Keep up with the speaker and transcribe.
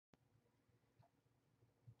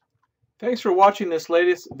Thanks for watching this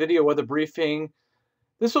latest video weather briefing.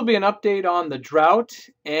 This will be an update on the drought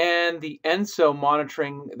and the ENSO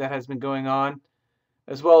monitoring that has been going on,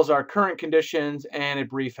 as well as our current conditions and a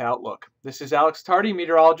brief outlook. This is Alex Tardy,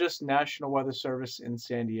 meteorologist, National Weather Service in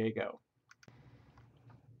San Diego.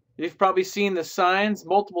 You've probably seen the signs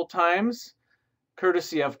multiple times,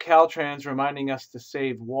 courtesy of Caltrans reminding us to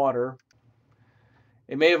save water.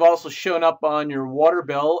 It may have also shown up on your water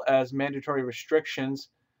bill as mandatory restrictions.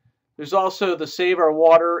 There's also the Save Our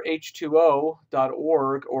Water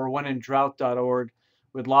H2O.org or whenindrought.org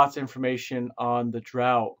with lots of information on the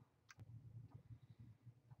drought.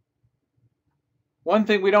 One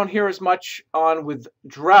thing we don't hear as much on with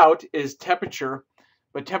drought is temperature,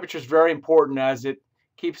 but temperature is very important as it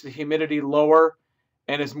keeps the humidity lower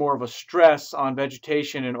and is more of a stress on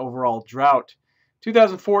vegetation and overall drought.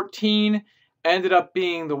 2014 ended up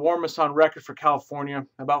being the warmest on record for California,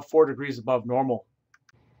 about 4 degrees above normal.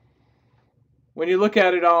 When you look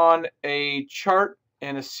at it on a chart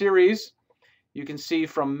and a series, you can see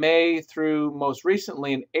from May through most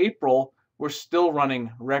recently in April, we're still running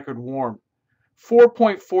record warm.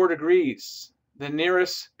 4.4 degrees. The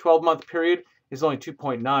nearest 12-month period is only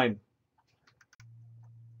 2.9.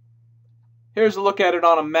 Here's a look at it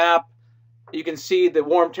on a map. You can see the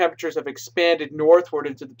warm temperatures have expanded northward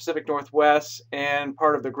into the Pacific Northwest and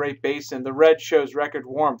part of the Great Basin. The red shows record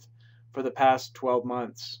warmth for the past 12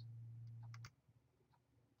 months.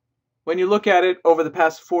 When you look at it over the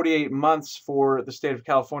past 48 months for the state of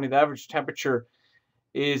California, the average temperature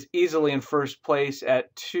is easily in first place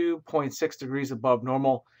at 2.6 degrees above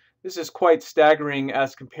normal. This is quite staggering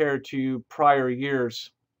as compared to prior years.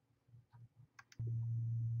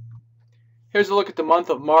 Here's a look at the month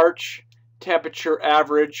of March temperature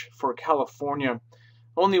average for California.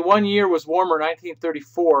 Only one year was warmer,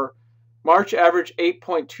 1934. March averaged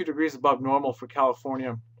 8.2 degrees above normal for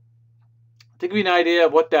California. To give you an idea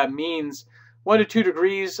of what that means, 1 to 2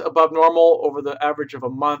 degrees above normal over the average of a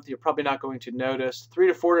month, you're probably not going to notice. 3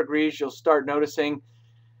 to 4 degrees, you'll start noticing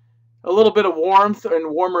a little bit of warmth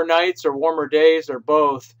and warmer nights or warmer days or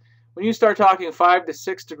both. When you start talking 5 to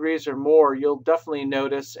 6 degrees or more, you'll definitely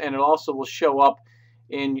notice, and it also will show up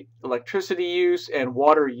in electricity use and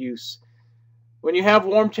water use. When you have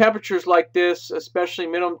warm temperatures like this, especially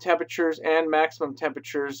minimum temperatures and maximum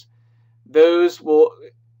temperatures, those will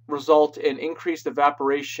result in increased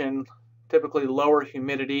evaporation, typically lower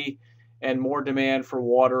humidity, and more demand for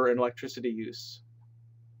water and electricity use.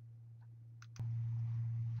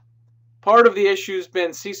 Part of the issue has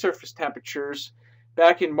been sea surface temperatures.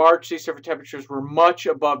 Back in March, sea surface temperatures were much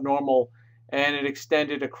above normal, and it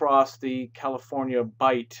extended across the California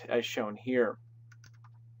bight, as shown here.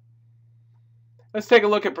 Let's take a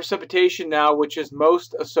look at precipitation now, which is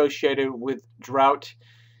most associated with drought.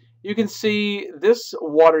 You can see this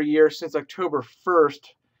water year since October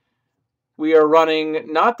 1st, we are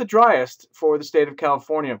running not the driest for the state of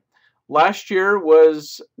California. Last year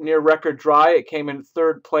was near record dry. It came in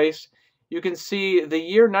third place. You can see the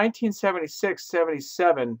year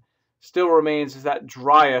 1976-77 still remains as that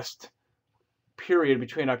driest period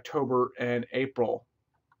between October and April.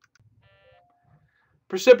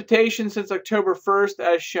 Precipitation since October 1st,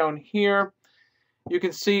 as shown here. You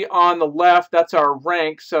can see on the left, that's our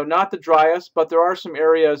rank, so not the driest, but there are some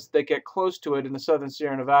areas that get close to it in the southern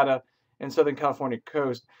Sierra Nevada and Southern California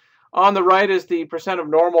coast. On the right is the percent of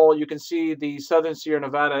normal. You can see the southern Sierra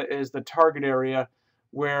Nevada is the target area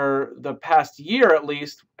where the past year at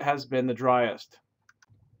least has been the driest.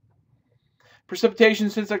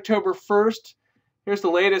 Precipitation since October 1st. Here's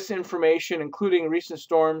the latest information, including recent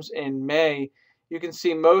storms in May. You can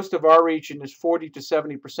see most of our region is 40 to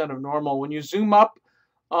 70% of normal. When you zoom up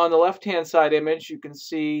on the left-hand side image, you can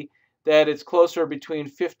see that it's closer between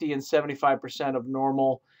 50 and 75% of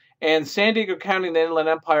normal. And San Diego County and the Inland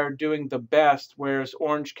Empire are doing the best, whereas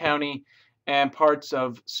Orange County and parts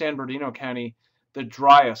of San Bernardino County, the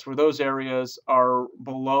driest, where those areas are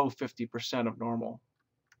below 50% of normal.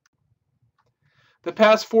 The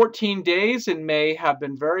past 14 days in May have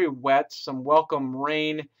been very wet, some welcome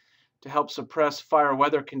rain to help suppress fire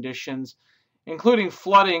weather conditions, including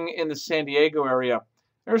flooding in the San Diego area.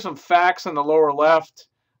 There are some facts on the lower left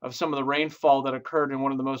of some of the rainfall that occurred in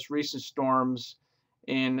one of the most recent storms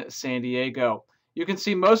in San Diego. You can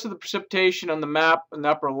see most of the precipitation on the map in the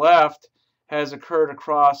upper left has occurred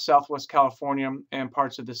across Southwest California and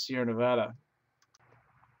parts of the Sierra Nevada.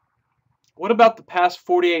 What about the past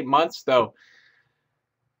 48 months though?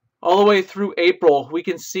 All the way through April, we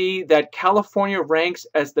can see that California ranks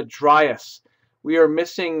as the driest. We are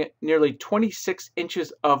missing nearly 26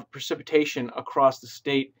 inches of precipitation across the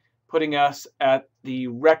state, putting us at the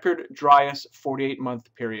record driest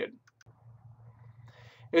 48-month period.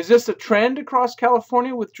 Is this a trend across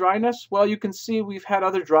California with dryness? Well, you can see we've had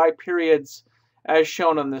other dry periods as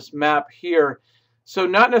shown on this map here. So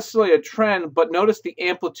not necessarily a trend, but notice the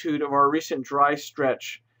amplitude of our recent dry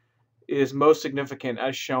stretch is most significant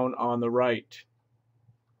as shown on the right.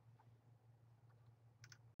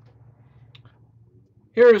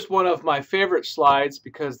 Here's one of my favorite slides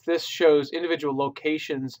because this shows individual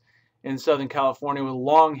locations in Southern California with a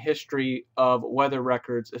long history of weather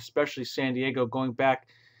records, especially San Diego going back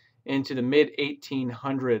into the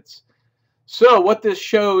mid-1800s. So what this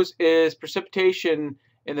shows is precipitation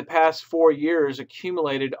in the past 4 years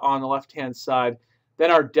accumulated on the left-hand side,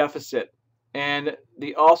 then our deficit, and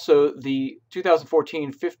also the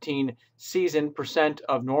 2014-15 season percent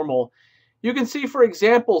of normal. You can see, for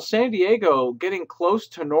example, San Diego getting close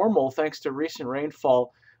to normal thanks to recent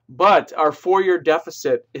rainfall, but our 4-year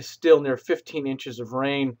deficit is still near 15 inches of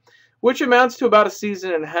rain, which amounts to about a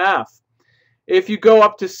season and a half. If you go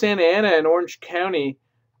up to Santa Ana and Orange County,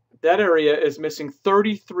 that area is missing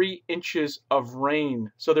 33 inches of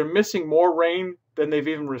rain. So they're missing more rain than they've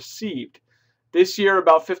even received. This year,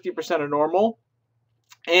 about 50% of normal.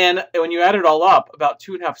 And when you add it all up, about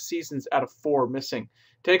 2.5 seasons out of 4 missing.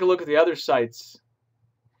 Take a look at the other sites.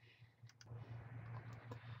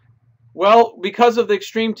 Well, because of the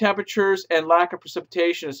extreme temperatures and lack of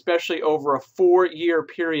precipitation, especially over a 4-year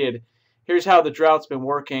period, here's how the drought's been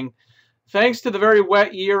working. Thanks to the very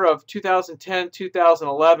wet year of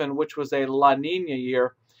 2010-2011, which was a La Nina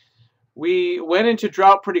year, we went into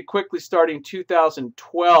drought pretty quickly starting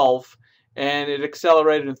 2012, and it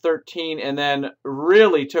accelerated in 13 and then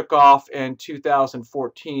really took off in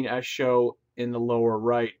 2014 as shown in the lower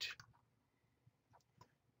right.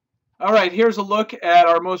 All right, here's a look at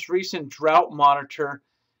our most recent drought monitor,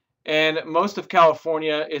 and most of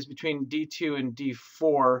California is between D2 and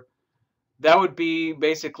D4. That would be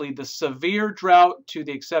basically the severe drought to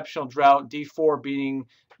the exceptional drought, D4 being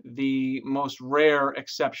the most rare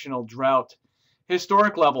exceptional drought.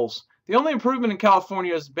 Historic levels. The only improvement in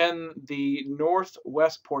California has been the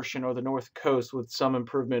northwest portion or the north coast with some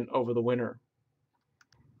improvement over the winter.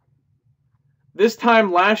 This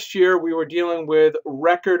time last year, we were dealing with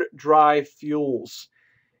record dry fuels.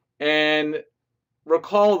 And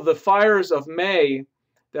recall the fires of May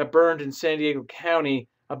that burned in San Diego County,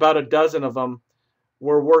 about a dozen of them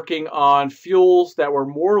were working on fuels that were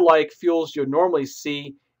more like fuels you'd normally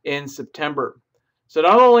see in September. So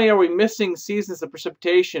not only are we missing seasons of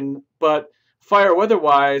precipitation, but fire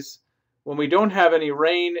weather-wise, when we don't have any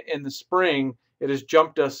rain in the spring, it has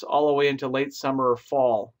jumped us all the way into late summer or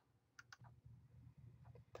fall.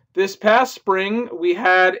 This past spring, we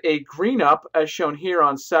had a green up, as shown here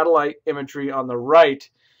on satellite imagery on the right.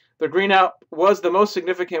 The green up was the most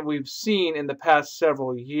significant we've seen in the past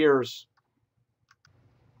several years.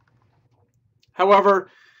 However,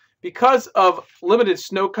 because of limited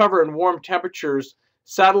snow cover and warm temperatures,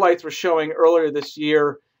 satellites were showing earlier this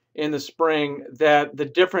year in the spring that the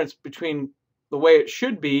difference between the way it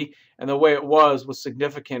should be and the way it was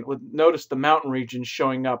significant. Notice the mountain regions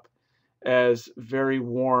showing up as very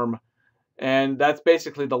warm, and that's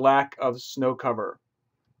basically the lack of snow cover.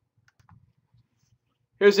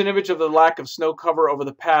 Here's an image of the lack of snow cover over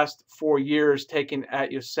the past 4 years taken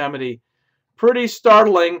at Yosemite. Pretty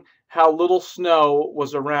startling how little snow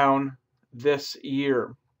was around this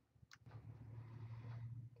year.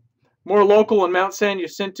 More local in Mount San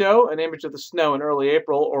Jacinto, an image of the snow in early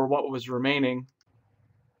April, or what was remaining.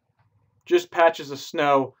 Just patches of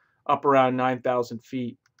snow up around 9,000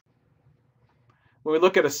 feet. When we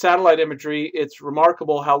look at a satellite imagery, it's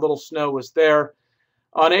remarkable how little snow was there.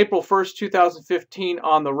 On April 1st, 2015,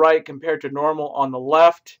 on the right compared to normal on the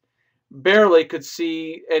left, barely could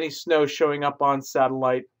see any snow showing up on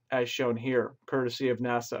satellite as shown here, courtesy of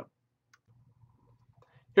NASA.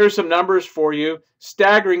 Here's some numbers for you.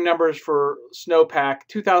 Staggering numbers for Snowpack.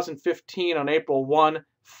 2015 on April 1,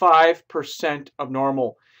 5% of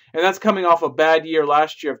normal. And that's coming off a bad year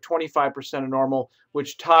last year of 25% of normal,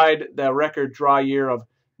 which tied the record dry year of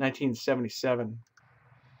 1977.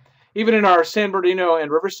 Even in our San Bernardino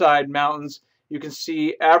and Riverside mountains, you can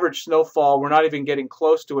see average snowfall. We're not even getting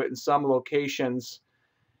close to it in some locations,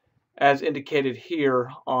 as indicated here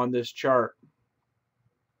on this chart.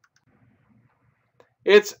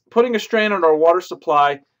 It's putting a strain on our water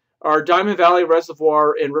supply. Our Diamond Valley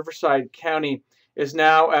Reservoir in Riverside County is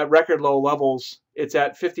now at record low levels. It's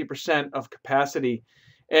at 50% of capacity.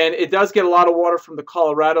 And it does get a lot of water from the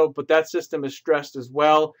Colorado, but that system is stressed as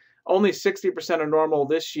well. Only 60% of normal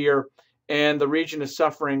this year, and the region is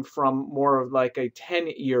suffering from more of like a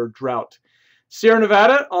 10-year drought. Sierra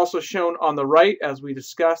Nevada, also shown on the right, as we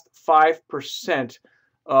discussed, 5%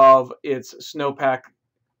 of its snowpack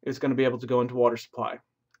is going to be able to go into water supply.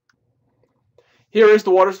 Here is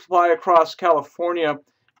the water supply across California,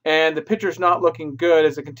 and the picture is not looking good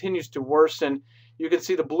as it continues to worsen. You can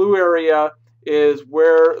see the blue area is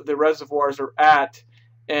where the reservoirs are at,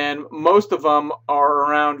 and most of them are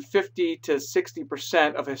around 50 to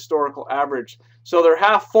 60% of historical average. So they're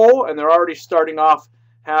half full, and they're already starting off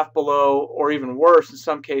half below, or even worse in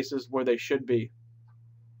some cases, where they should be.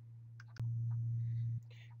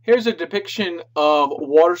 Here's a depiction of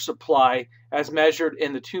water supply as measured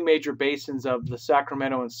in the two major basins of the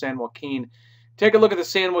Sacramento and San Joaquin. Take a look at the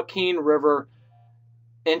San Joaquin River.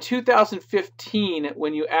 In 2015,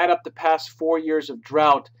 when you add up the past 4 years of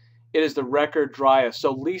drought, it is the record driest,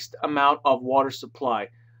 so least amount of water supply.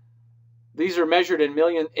 These are measured in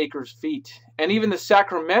million acres feet. And even the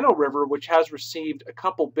Sacramento River, which has received a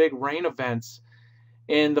couple big rain events,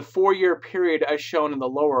 in the 4-year period as shown in the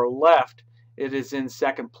lower left, it is in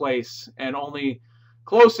second place, and only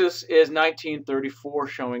closest is 1934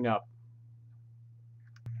 showing up.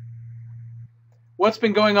 What's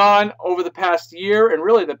been going on over the past year, and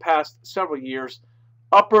really the past several years?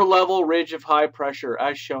 Upper level ridge of high pressure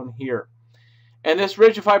as shown here. And this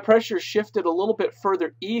ridge of high pressure shifted a little bit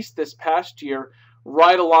further east this past year,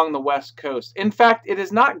 right along the west coast. In fact, it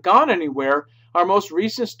has not gone anywhere. Our most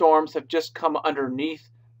recent storms have just come underneath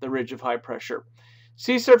the ridge of high pressure.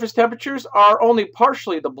 Sea surface temperatures are only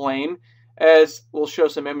partially to blame, as we'll show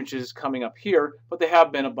some images coming up here, but they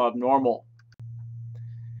have been above normal.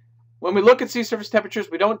 When we look at sea surface temperatures,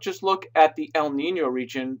 we don't just look at the El Nino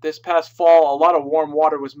region. This past fall, a lot of warm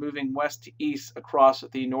water was moving west to east across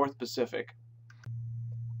the North Pacific.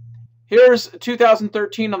 Here's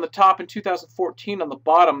 2013 on the top and 2014 on the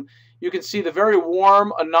bottom. You can see the very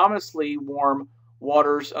warm, anomalously warm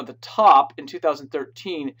waters at the top in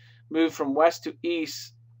 2013 moved from west to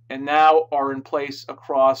east and now are in place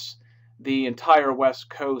across the entire west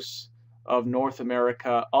coast of North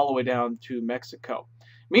America all the way down to Mexico.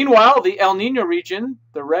 Meanwhile, the El Nino region,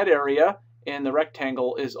 the red area in the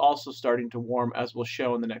rectangle, is also starting to warm, as we'll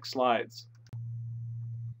show in the next slides.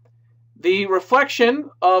 The reflection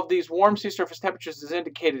of these warm sea surface temperatures is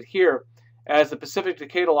indicated here as the Pacific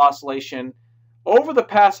Decadal Oscillation over the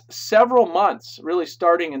past several months, really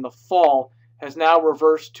starting in the fall, has now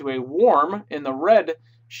reversed to a warm in the red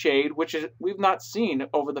shade, which we've not seen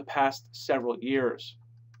over the past several years.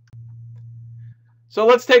 So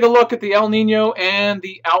let's take a look at the El Nino and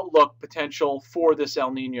the outlook potential for this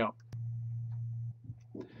El Nino.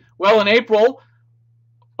 Well, in April,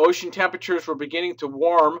 ocean temperatures were beginning to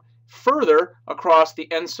warm further across the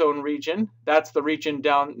ENSO region. That's the region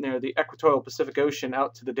down near the equatorial Pacific Ocean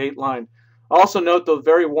out to the date line. Also note those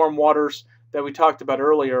very warm waters that we talked about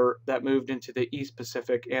earlier that moved into the East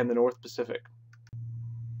Pacific and the North Pacific.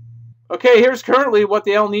 Okay, here's currently what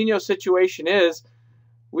the El Nino situation is.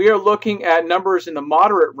 We are looking at numbers in the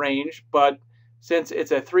moderate range, but since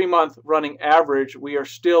it's a 3-month running average, we are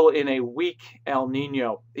still in a weak El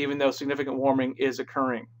Nino, even though significant warming is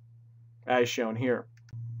occurring, as shown here.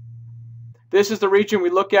 This is the region we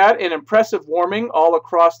look at in impressive warming all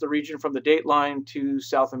across the region from the dateline to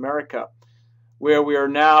South America, where we are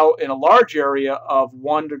now in a large area of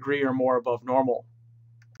 1 degree or more above normal.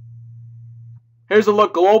 Here's a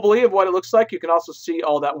look globally of what it looks like. You can also see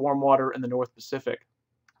all that warm water in the North Pacific.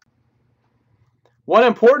 One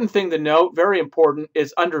important thing to note, very important,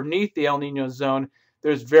 is underneath the El Nino zone,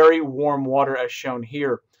 there's very warm water as shown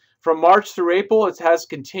here. From March through April, it has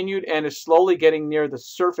continued and is slowly getting near the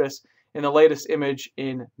surface in the latest image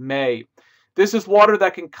in May. This is water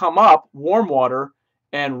that can come up, warm water,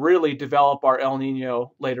 and really develop our El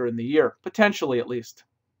Nino later in the year, potentially at least.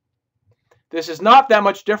 This is not that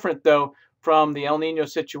much different, though, from the El Nino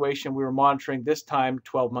situation we were monitoring this time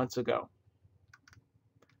 12 months ago.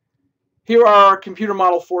 Here are our computer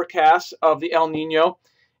model forecasts of the El Nino,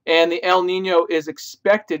 and the El Nino is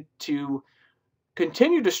expected to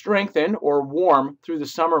continue to strengthen or warm through the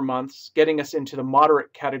summer months, getting us into the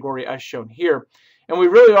moderate category as shown here. And we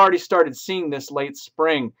really already started seeing this late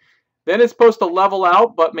spring. Then it's supposed to level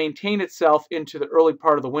out but maintain itself into the early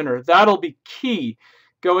part of the winter. That'll be key.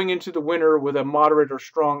 Going into the winter with a moderate or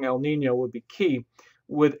strong El Nino would be key,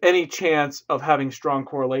 with any chance of having strong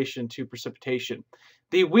correlation to precipitation.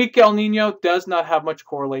 The weak El Nino does not have much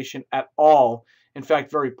correlation at all. In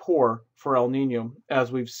fact, very poor for El Nino,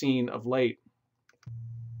 as we've seen of late.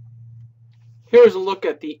 Here's a look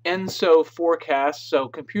at the ENSO forecast, so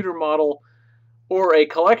computer model or a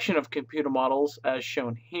collection of computer models as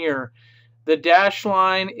shown here. The dashed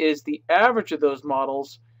line is the average of those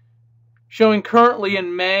models, showing currently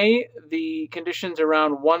in May the conditions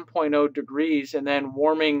around 1.0 degrees and then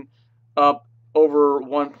warming up over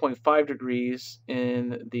 1.5 degrees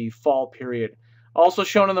in the fall period. Also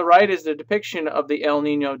shown on the right is the depiction of the El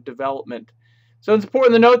Nino development. So it's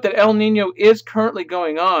important to note that El Nino is currently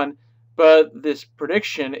going on, but this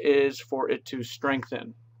prediction is for it to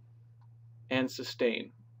strengthen and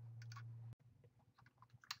sustain.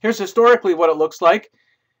 Here's historically what it looks like.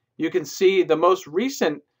 You can see the most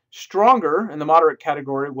recent stronger in the moderate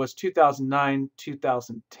category was 2009,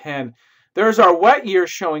 2010. There's our wet years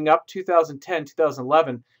showing up, 2010,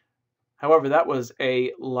 2011. However, that was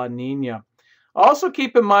a La Nina. Also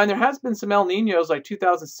keep in mind there has been some El Ninos like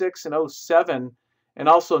 2006 and 07 and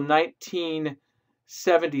also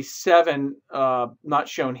 1977, not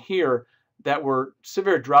shown here, that were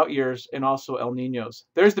severe drought years and also El Ninos.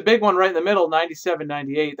 There's the big one right in the middle, 97,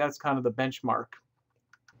 98. That's kind of the benchmark.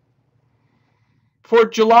 For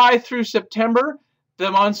July through September, the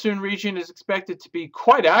monsoon region is expected to be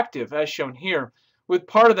quite active, as shown here, with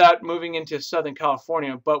part of that moving into Southern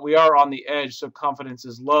California, but we are on the edge, so confidence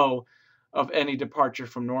is low of any departure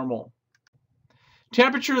from normal.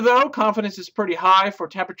 Temperature, though, confidence is pretty high for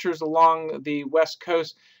temperatures along the west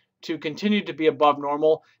coast to continue to be above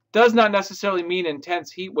normal. Does not necessarily mean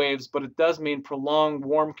intense heat waves, but it does mean prolonged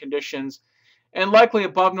warm conditions and likely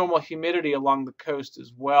above normal humidity along the coast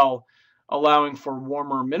as well, allowing for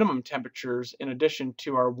warmer minimum temperatures in addition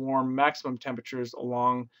to our warm maximum temperatures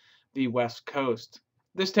along the west coast.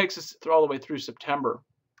 This takes us all the way through September.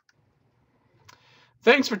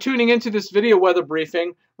 Thanks for tuning into this video weather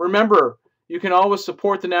briefing. Remember, you can always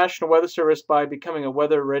support the National Weather Service by becoming a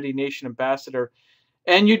Weather Ready Nation ambassador.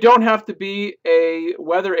 And you don't have to be a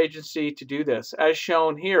weather agency to do this. As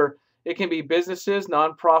shown here, it can be businesses,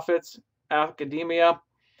 nonprofits, academia,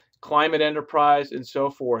 climate enterprise, and so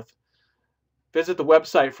forth. Visit the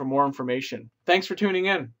website for more information. Thanks for tuning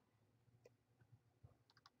in.